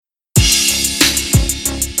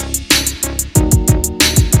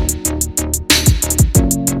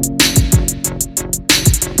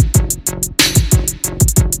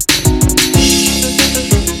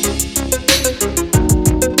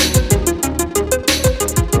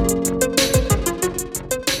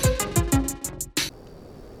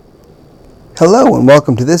Hello and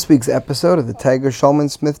welcome to this week's episode of the Tiger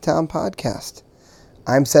Schulman Smithtown podcast.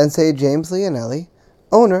 I'm Sensei James Leonelli,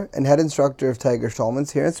 owner and head instructor of Tiger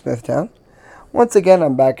Schulman's here in Smithtown. Once again,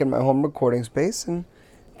 I'm back in my home recording space, and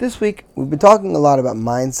this week we've been talking a lot about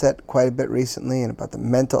mindset quite a bit recently and about the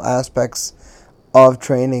mental aspects of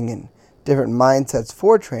training and different mindsets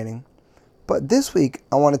for training. But this week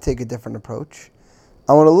I want to take a different approach.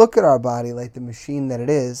 I want to look at our body like the machine that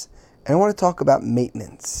it is, and I want to talk about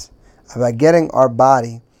maintenance. About getting our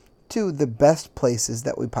body to the best places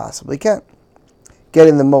that we possibly can.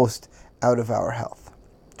 Getting the most out of our health.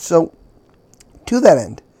 So, to that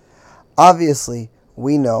end, obviously,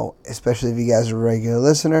 we know, especially if you guys are a regular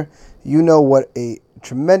listener, you know what a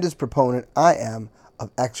tremendous proponent I am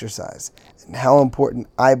of exercise and how important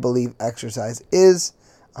I believe exercise is,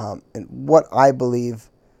 and what I believe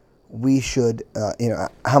we should,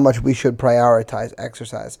 how much we should prioritize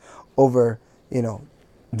exercise over,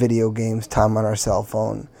 video games, time on our cell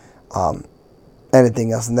phone,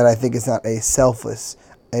 anything else, and that I think it's not a selfish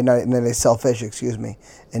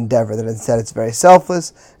endeavor, that instead it's very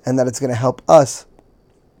selfless, and that it's going to help us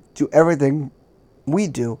do everything we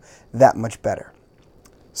do that much better.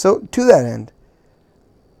 So, to that end,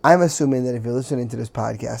 I'm assuming that if you're listening to this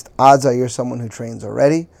podcast, odds are you're someone who trains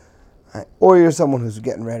already, right, or you're someone who's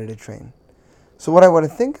getting ready to train. So what I want to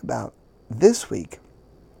think about this week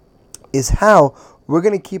is how we're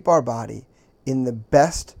going to keep our body in the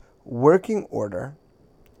best working order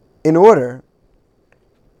in order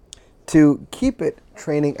to keep it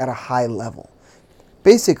training at a high level.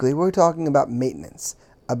 Basically, we're talking about maintenance,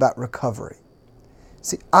 about recovery.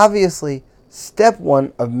 See, obviously, step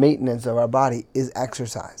one of maintenance of our body is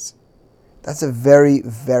exercise. That's a very,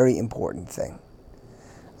 very important thing.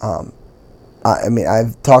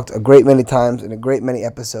 I've talked a great many times in a great many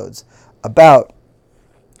episodes about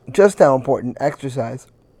just how important exercise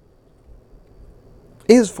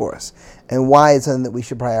is for us and why it's something that we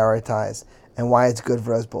should prioritize and why it's good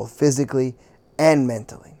for us both physically and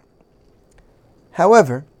mentally.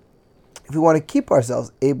 However, if we want to keep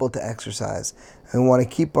ourselves able to exercise and we want to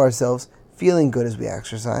keep ourselves feeling good as we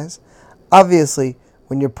exercise, obviously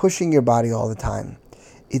when you're pushing your body all the time,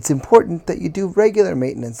 it's important that you do regular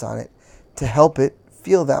maintenance on it to help it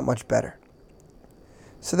feel that much better.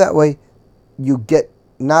 So that way you get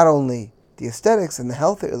not only the aesthetics and the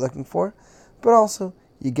health that you're looking for, but also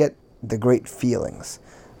you get the great feelings.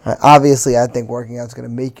 Obviously, I think working out is going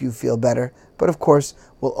to make you feel better, but of course,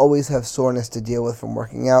 we'll always have soreness to deal with from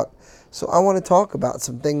working out. So I want to talk about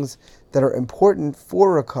some things that are important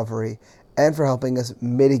for recovery and for helping us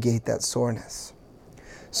mitigate that soreness.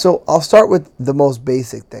 So I'll start with the most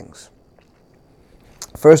basic things.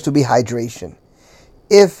 First would be hydration.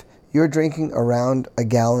 If you're drinking around a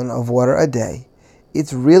gallon of water a day,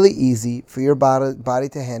 it's really easy for your body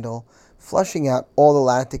to handle flushing out all the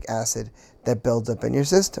lactic acid that builds up in your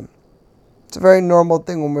system. It's a very normal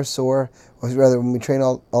thing when we're sore, or rather when we train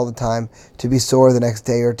all the time, to be sore the next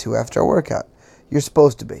day or two after a workout. You're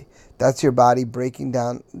supposed to be. That's your body breaking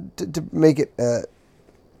down, to make it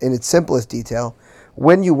in its simplest detail.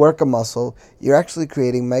 When you work a muscle, you're actually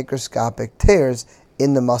creating microscopic tears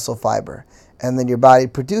in the muscle fiber. And then your body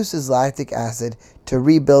produces lactic acid to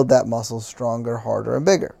rebuild that muscle stronger, harder, and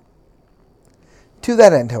bigger. To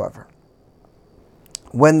that end, however,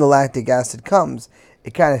 when the lactic acid comes,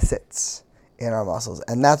 it kind of sits in our muscles,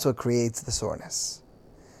 and that's what creates the soreness.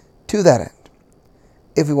 To that end,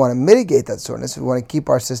 if we want to mitigate that soreness, if we want to keep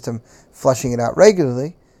our system flushing it out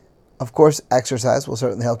regularly, of course, exercise will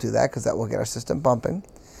certainly help do that because that will get our system pumping.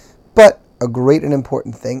 But a great and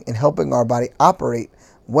important thing in helping our body operate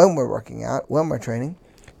when we're working out, when we're training,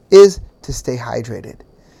 is to stay hydrated.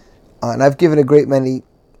 And I've given a great many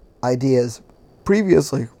ideas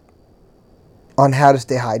previously on how to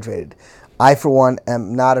stay hydrated. I, for one,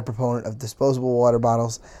 am not a proponent of disposable water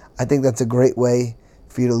bottles. I think that's a great way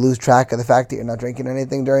for you to lose track of the fact that you're not drinking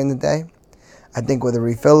anything during the day. I think with a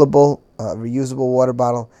refillable, reusable water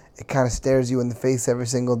bottle, it kind of stares you in the face every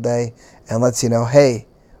single day and lets you know, hey,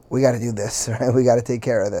 we got to do this, right? We got to take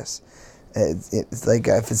care of this. It's like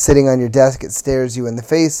if it's sitting on your desk, it stares you in the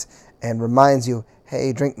face and reminds you,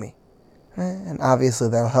 hey, drink me. And obviously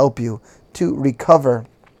that'll help you to recover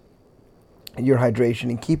your hydration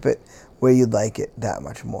and keep it where you'd like it that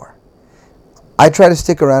much more. I try to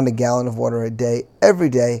stick around a gallon of water a day, every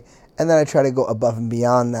day, and then I try to go above and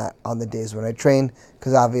beyond that on the days when I train,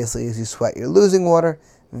 because obviously as you sweat, you're losing water.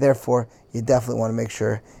 Therefore, you definitely want to make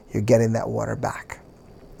sure you're getting that water back.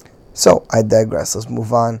 So, I digress. Let's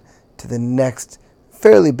move on to the next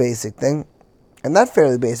fairly basic thing. And that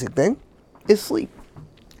fairly basic thing is sleep.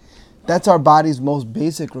 That's our body's most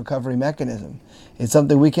basic recovery mechanism. It's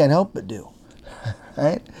something we can't help but do.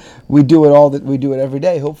 right? We do it every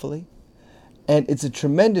day, hopefully. And it's a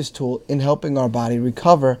tremendous tool in helping our body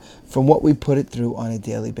recover from what we put it through on a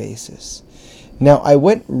daily basis. Now, I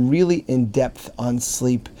went really in depth on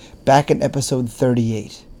sleep back in episode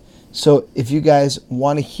 38. So if you guys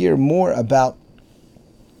want to hear more about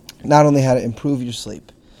not only how to improve your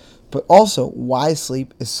sleep, but also why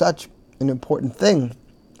sleep is such an important thing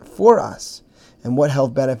for us and what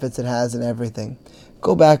health benefits it has and everything,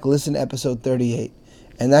 go back, listen to episode 38,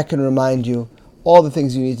 and that can remind you all the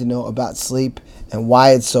things you need to know about sleep and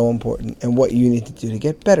why it's so important and what you need to do to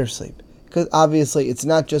get better sleep. Because obviously it's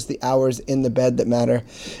not just the hours in the bed that matter,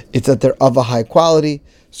 it's that they're of a high quality.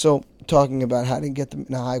 So talking about how to get them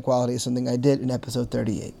in a high quality is something I did in episode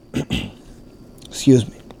 38. Excuse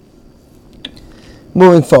me.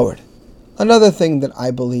 Moving forward, another thing that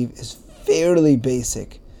I believe is fairly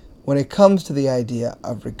basic when it comes to the idea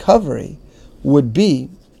of recovery would be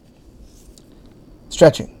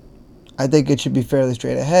stretching. I think it should be fairly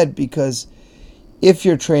straight ahead, because if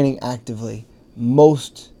you're training actively,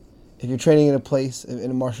 if you're training in a place,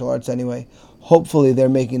 in a martial arts anyway, hopefully they're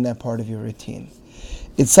making that part of your routine.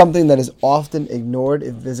 It's something that is often ignored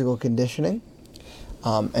in physical conditioning,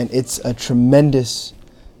 and it's a tremendous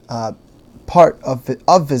part of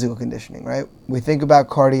physical conditioning, right? We think about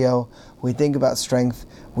cardio, we think about strength,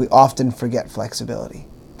 we often forget flexibility.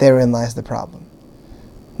 Therein lies the problem.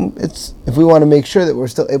 If we want to make sure that we're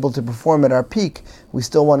still able to perform at our peak, we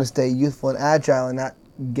still want to stay youthful and agile and not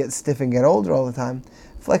get stiff and get older all the time,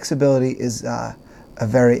 flexibility is a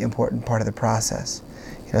very important part of the process.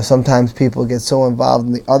 Sometimes people get so involved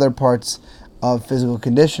in the other parts of physical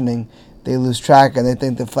conditioning, they lose track and they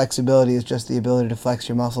think that flexibility is just the ability to flex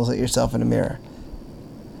your muscles at yourself in a mirror.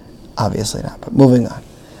 Obviously not, but moving on.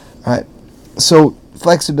 All right. So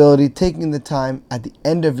flexibility, taking the time at the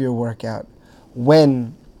end of your workout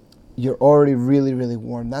when you're already really, really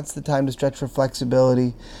warm. That's the time to stretch for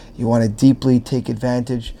flexibility. You want to deeply take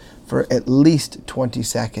advantage for at least 20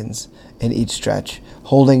 seconds in each stretch,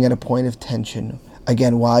 holding at a point of tension,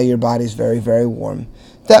 again, while your body's very, very warm.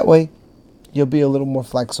 That way, you'll be a little more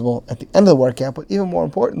flexible at the end of the workout, but even more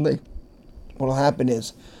importantly, what will happen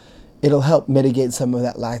is it'll help mitigate some of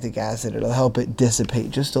that lactic acid. It'll help it dissipate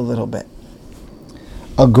just a little bit.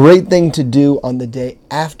 A great thing to do on the day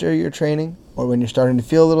after your training, or when you're starting to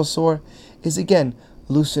feel a little sore, is again,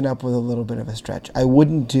 loosen up with a little bit of a stretch. I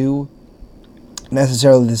wouldn't do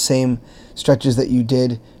necessarily the same stretches that you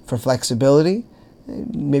did for flexibility.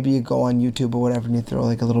 Maybe you go on YouTube or whatever and you throw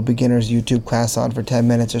like a little beginner's YouTube class on for 10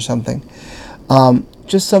 minutes or something.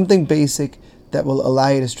 Just something basic that will allow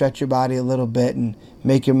you to stretch your body a little bit and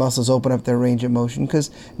make your muscles open up their range of motion.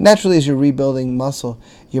 Because naturally, as you're rebuilding muscle,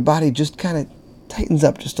 your body just kind of tightens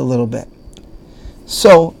up just a little bit.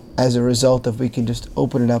 So, as a result, if we can just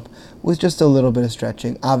open it up with just a little bit of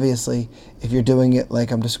stretching, obviously, if you're doing it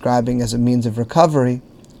like I'm describing as a means of recovery,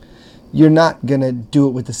 you're not going to do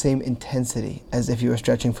it with the same intensity as if you were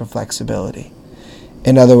stretching for flexibility.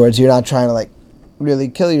 In other words, you're not trying to like really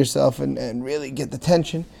kill yourself and really get the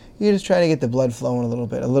tension. You're just trying to get the blood flowing a little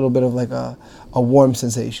bit of like a warm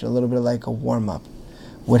sensation, a little bit of like a warm-up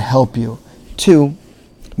would help you to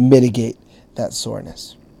mitigate that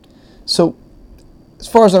soreness. So, as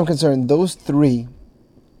far as I'm concerned, those three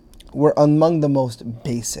were among the most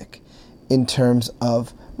basic in terms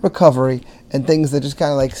of recovery and things that just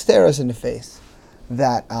kind of like stare us in the face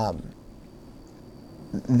that are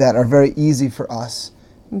very easy for us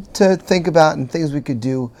to think about and things we could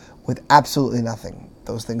do with absolutely nothing.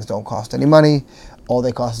 Those things don't cost any money. All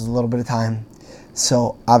they cost is a little bit of time.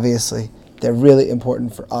 So obviously, they're really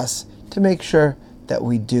important for us to make sure that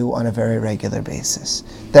we do on a very regular basis,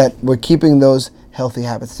 that we're keeping those healthy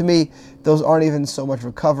habits. To me, those aren't even so much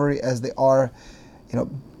recovery as they are,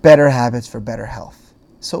 better habits for better health.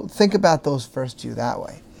 So think about those first two that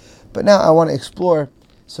way. But now I want to explore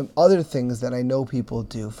some other things that I know people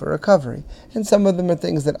do for recovery. And some of them are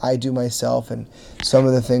things that I do myself, and some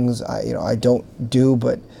of the things I don't do,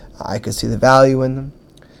 but I could see the value in them.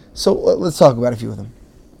 So let's talk about a few of them.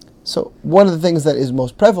 So one of the things that is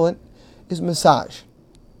most prevalent is massage.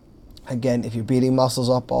 Again, if you're beating muscles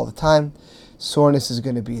up all the time, soreness is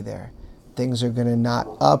going to be there. Things are going to knot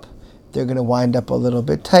up. They're going to wind up a little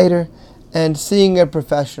bit tighter. And seeing a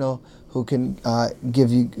professional who can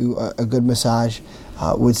give you a good massage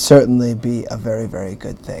would certainly be a very, very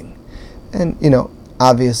good thing. And,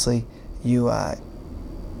 obviously, you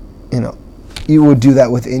would do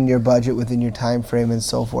that within your budget, within your time frame, and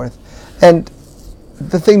so forth. And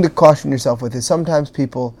the thing to caution yourself with is sometimes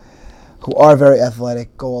people who are very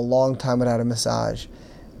athletic go a long time without a massage,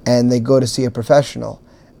 and they go to see a professional.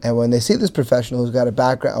 And when they see this professional who's got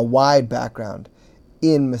a wide background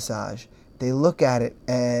in massage, they look at it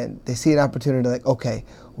and they see an opportunity like, okay,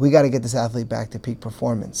 we got to get this athlete back to peak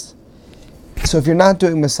performance. So if you're not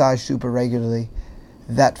doing massage super regularly,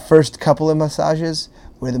 that first couple of massages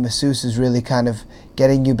where the masseuse is really kind of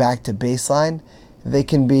getting you back to baseline, they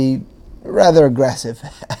can be rather aggressive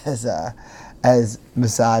as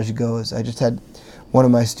massage goes. I just had one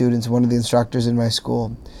of my students, one of the instructors in my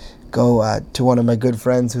school, go to one of my good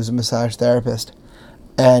friends who's a massage therapist,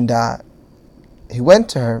 and he went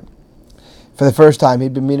to her for the first time.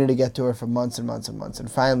 He'd been meaning to get to her for months and months and months,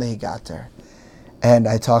 and finally he got to her. And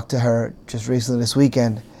I talked to her just recently this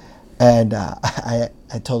weekend, and I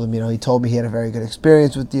told him, he told me he had a very good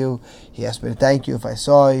experience with you. He asked me to thank you if I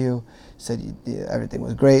saw you. Said everything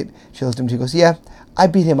was great. She looked at him, she goes, yeah, I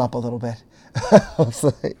beat him up a little bit. I was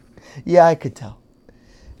like, yeah, I could tell.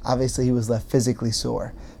 Obviously, he was left physically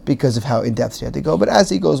sore because of how in-depth she had to go. But as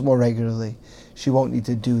he goes more regularly, she won't need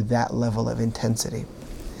to do that level of intensity.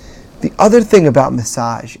 The other thing about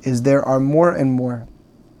massage is there are more and more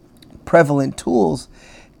prevalent tools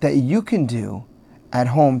that you can do at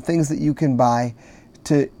home, things that you can buy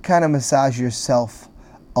to kind of massage yourself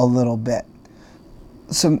a little bit.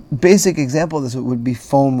 Some basic example of this would be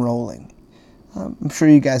foam rolling. I'm sure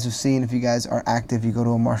you guys have seen, if you guys are active, you go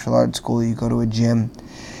to a martial arts school, you go to a gym,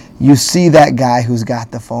 you see that guy who's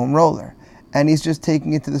got the foam roller, and he's just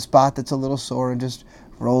taking it to the spot that's a little sore and just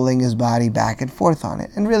rolling his body back and forth on it.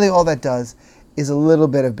 And really all that does is a little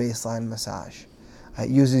bit of baseline massage. It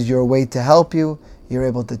uses your weight to help you. You're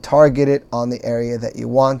able to target it on the area that you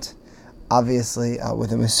want. Obviously,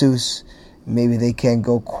 with a masseuse, maybe they can't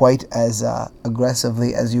go quite as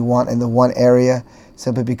aggressively as you want in the one area,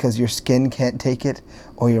 simply because your skin can't take it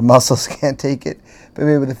or your muscles can't take it. But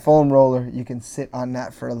maybe with a foam roller, you can sit on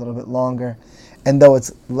that for a little bit longer. And though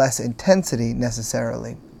it's less intensity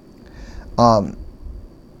necessarily,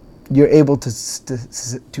 you're able to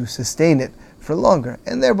sustain it for longer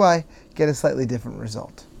and thereby get a slightly different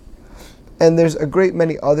result. And there's a great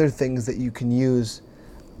many other things that you can use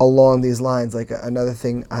along these lines. Like another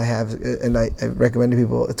thing I have, and I recommend to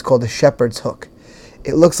people, it's called a shepherd's hook.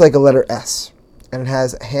 It looks like a letter S, and it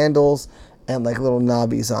has handles and like little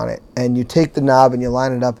knobbies on it. And you take the knob and you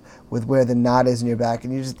line it up with where the knot is in your back,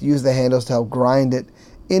 and you just use the handles to help grind it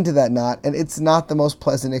into that knot. And it's not the most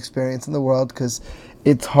pleasant experience in the world because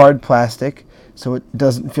it's hard plastic, so it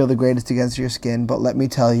doesn't feel the greatest against your skin. But let me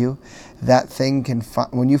tell you, that thing can,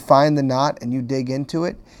 when you find the knot and you dig into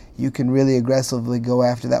it, you can really aggressively go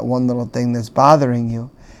after that one little thing that's bothering you,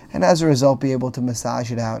 and as a result be able to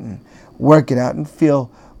massage it out and work it out and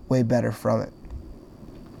feel way better from it.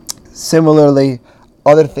 Similarly,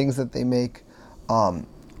 other things that they make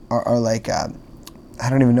are like, I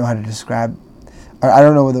don't even know how to describe, or I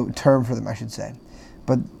don't know the term for them, I should say,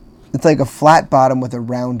 but it's like a flat bottom with a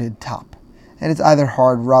rounded top, and it's either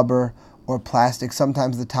hard rubber or plastic.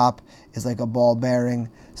 Sometimes the top is like a ball bearing.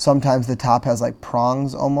 Sometimes the top has like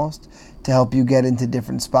prongs almost to help you get into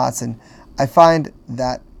different spots. And I find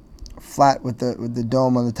that flat with the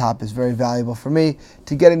dome on the top is very valuable for me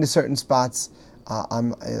to get into certain spots.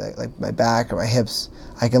 I'm like my back or my hips.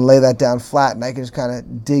 I can lay that down flat and I can just kind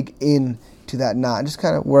of dig in to that knot and just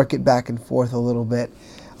kind of work it back and forth a little bit.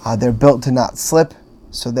 They're built to not slip,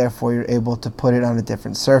 so therefore you're able to put it on a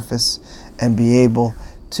different surface and be able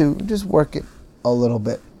to just work it a little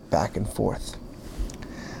bit back and forth.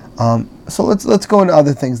 So let's go into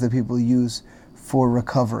other things that people use for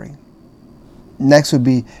recovery. Next would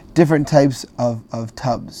be different types of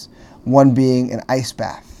tubs. One being an ice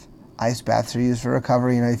bath. Ice baths are used for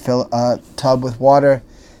recovery. You fill a tub with water,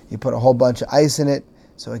 you put a whole bunch of ice in it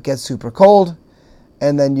so it gets super cold,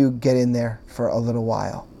 and then you get in there for a little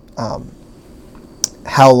while.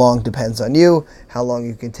 How long depends on you, how long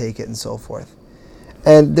you can take it, and so forth.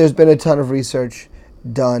 And there's been a ton of research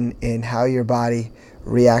done in how your body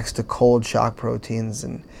reacts to cold shock proteins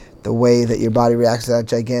and the way that your body reacts to that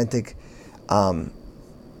gigantic drop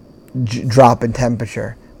in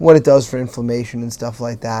temperature, what it does for inflammation and stuff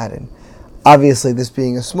like that. And obviously, this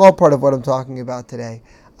being a small part of what I'm talking about today,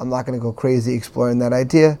 I'm not going to go crazy exploring that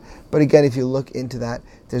idea. But again, if you look into that,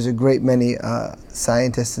 there's a great many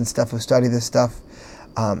scientists and stuff who study this stuff.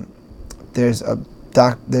 There's a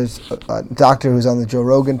doctor who's on the Joe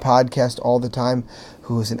Rogan podcast all the time,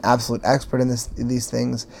 who is an absolute expert in these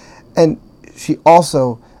things, and she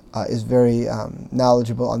also is very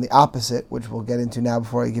knowledgeable on the opposite, which we'll get into now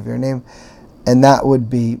before I give you her name, and that would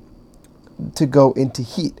be to go into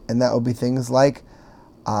heat, and that would be things like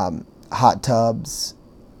hot tubs.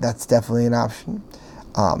 That's definitely an option,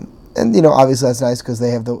 and obviously that's nice because they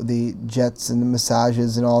have the jets and the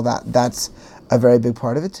massages and all that. That's a very big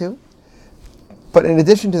part of it too. But in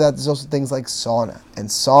addition to that, there's also things like sauna. And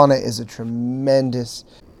sauna is a tremendous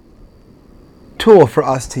tool for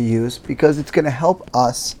us to use because it's going to help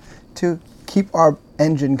us to keep our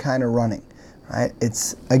engine kind of running. Right?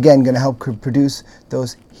 It's, again, going to help produce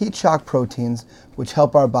those heat shock proteins which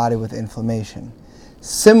help our body with inflammation.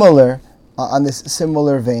 On this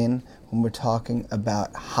similar vein, when we're talking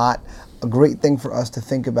about hot, a great thing for us to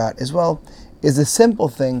think about as well is a simple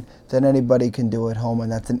thing that anybody can do at home,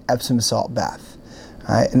 and that's an Epsom salt bath.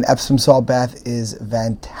 Right? An Epsom salt bath is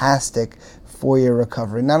fantastic for your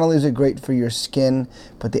recovery. Not only is it great for your skin,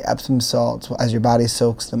 but the Epsom salts, as your body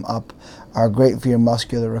soaks them up, are great for your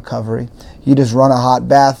muscular recovery. You just run a hot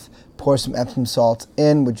bath, pour some Epsom salts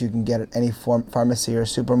in, which you can get at any pharmacy or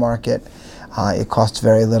supermarket. It costs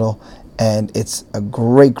very little, and it's a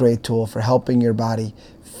great tool for helping your body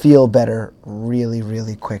feel better really,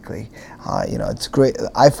 really quickly. It's great.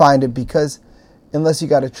 I find it because unless you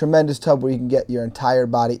got a tremendous tub where you can get your entire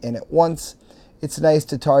body in at once, it's nice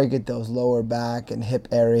to target those lower back and hip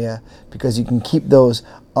area because you can keep those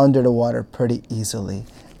under the water pretty easily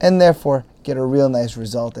and therefore get a real nice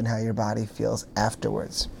result in how your body feels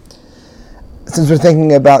afterwards. Since we're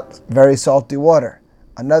thinking about very salty water,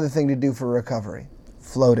 another thing to do for recovery,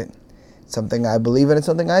 floating. Something I believe in, it's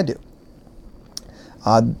something I do.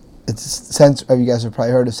 You guys have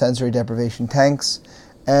probably heard of sensory deprivation tanks,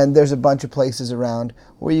 and there's a bunch of places around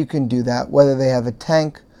where you can do that, whether they have a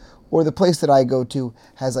tank or the place that I go to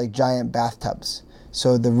has like giant bathtubs.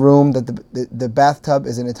 So the room that the bathtub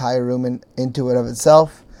is an entire room into it of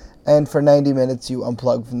itself, and for 90 minutes you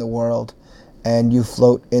unplug from the world and you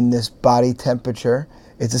float in this body temperature.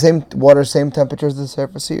 It's the same water, same temperature as the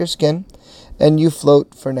surface of your skin, and you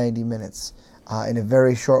float for 90 minutes. In a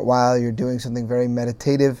very short while, you're doing something very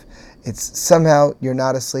meditative. It's somehow you're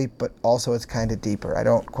not asleep, but also it's kind of deeper. I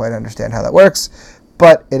don't quite understand how that works,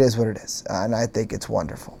 but it is what it is, and I think it's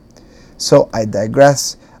wonderful. So I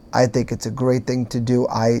digress. I think it's a great thing to do.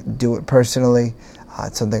 I do it personally.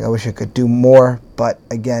 It's something I wish I could do more, but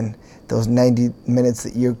again, those 90 minutes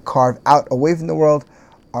that you carve out away from the world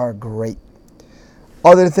are great.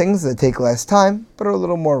 Other things that take less time, but are a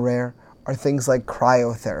little more rare, are things like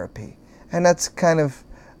cryotherapy. And that's kind of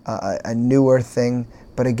a newer thing,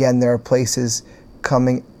 but again, there are places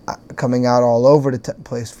coming out all over the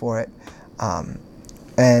place for it.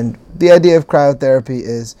 And the idea of cryotherapy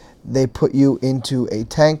is they put you into a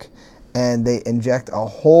tank and they inject a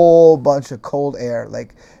whole bunch of cold air,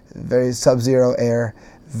 like very sub-zero air,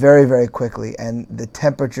 very, very quickly, and the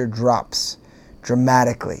temperature drops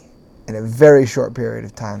dramatically in a very short period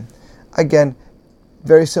of time. Again,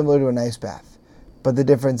 very similar to an ice bath, but the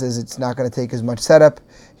difference is it's not going to take as much setup.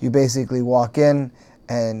 You basically walk in,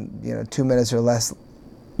 and 2 minutes or less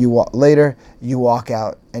later, you walk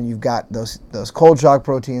out, and you've got those cold shock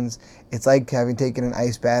proteins. It's like having taken an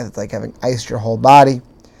ice bath. It's like having iced your whole body.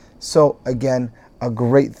 So again, a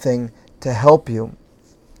great thing to help you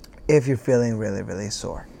if you're feeling really, really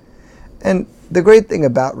sore. And the great thing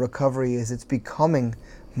about recovery is it's becoming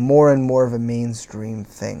more and more of a mainstream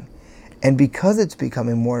thing. And because it's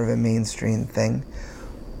becoming more of a mainstream thing,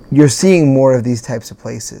 you're seeing more of these types of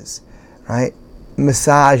places, right?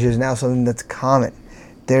 Massage is now something that's common.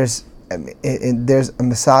 There's a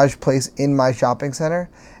massage place in my shopping center,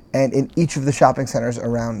 and in each of the shopping centers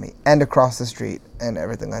around me, and across the street, and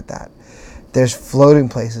everything like that. There's floating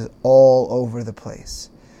places all over the place,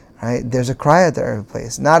 right? There's a cryotherapy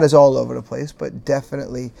place, not as all over the place, but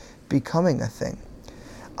definitely becoming a thing.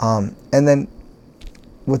 And then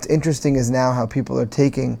what's interesting is now how people are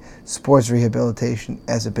taking sports rehabilitation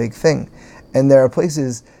as a big thing. And there are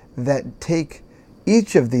places that take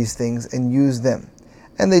each of these things and use them.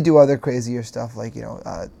 And they do other crazier stuff like,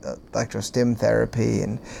 electrostim therapy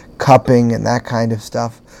and cupping and that kind of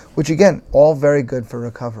stuff, which again, all very good for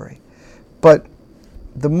recovery. But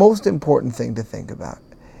the most important thing to think about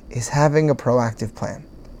is having a proactive plan.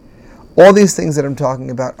 All these things that I'm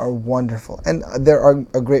talking about are wonderful, and there are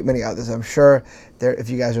a great many others. I'm sure if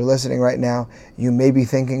you guys are listening right now, you may be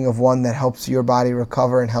thinking of one that helps your body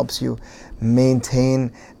recover and helps you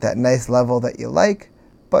maintain that nice level that you like,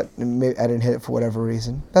 but maybe I didn't hit it for whatever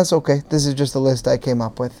reason. That's okay. This is just a list I came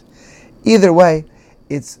up with. Either way,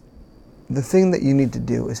 it's the thing that you need to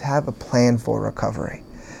do is have a plan for recovery.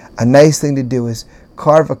 A nice thing to do is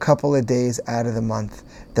carve a couple of days out of the month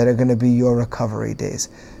that are going to be your recovery days.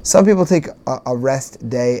 Some people take a rest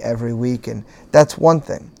day every week, and that's one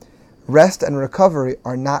thing. Rest and recovery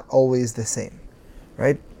are not always the same,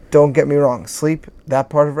 right? Don't get me wrong. Sleep, that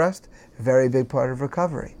part of rest, very big part of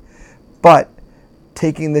recovery. But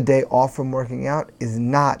taking the day off from working out is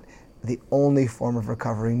not the only form of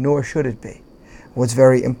recovery, nor should it be. What's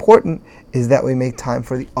very important is that we make time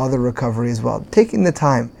for the other recovery as well. Taking the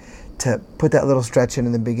time to put that little stretch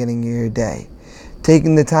in the beginning of your day.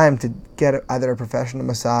 Taking the time to get either a professional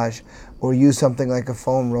massage or use something like a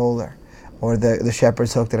foam roller or the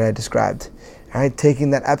shepherd's hook that I described. All right, taking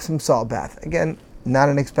that Epsom salt bath. Again, not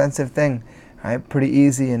an expensive thing. All right, pretty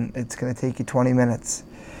easy, and it's going to take you 20 minutes.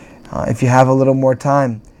 If you have a little more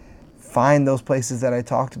time, find those places that I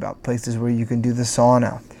talked about, places where you can do the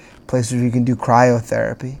sauna, places where you can do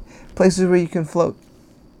cryotherapy, places where you can float.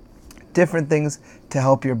 Different things to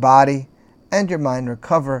help your body and your mind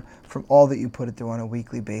recover from all that you put it through on a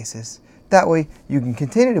weekly basis. That way, you can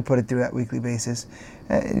continue to put it through that weekly basis.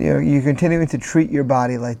 You're continuing to treat your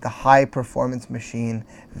body like the high-performance machine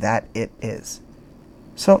that it is.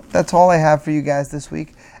 So that's all I have for you guys this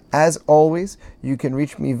week. As always, you can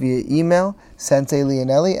reach me via email,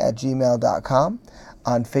 senseileonelli@gmail.com.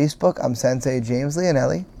 On Facebook, I'm Sensei James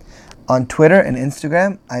Leonelli. On Twitter and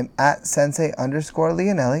Instagram, I'm at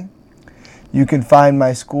Sensei_Leonelli. You can find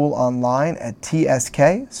my school online at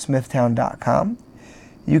tsksmithtown.com.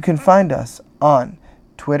 You can find us on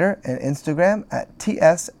Twitter and Instagram at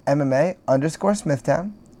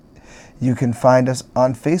tsmma_Smithtown. You can find us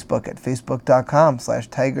on Facebook at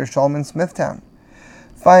facebook.com/Tiger Schulman Smithtown.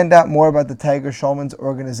 Find out more about the Tiger Schulman's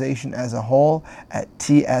organization as a whole at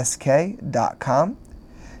tsk.com.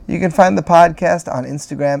 You can find the podcast on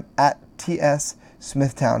Instagram at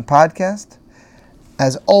TSSmithtownPodcast.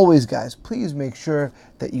 As always, guys, please make sure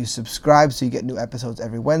that you subscribe so you get new episodes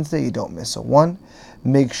every Wednesday. You don't miss a one.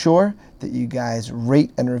 Make sure that you guys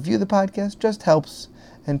rate and review the podcast. Just helps.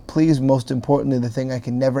 And please, most importantly, the thing I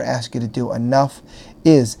can never ask you to do enough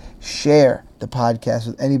is share the podcast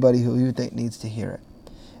with anybody who you think needs to hear it.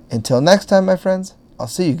 Until next time, my friends, I'll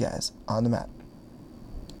see you guys on the mat.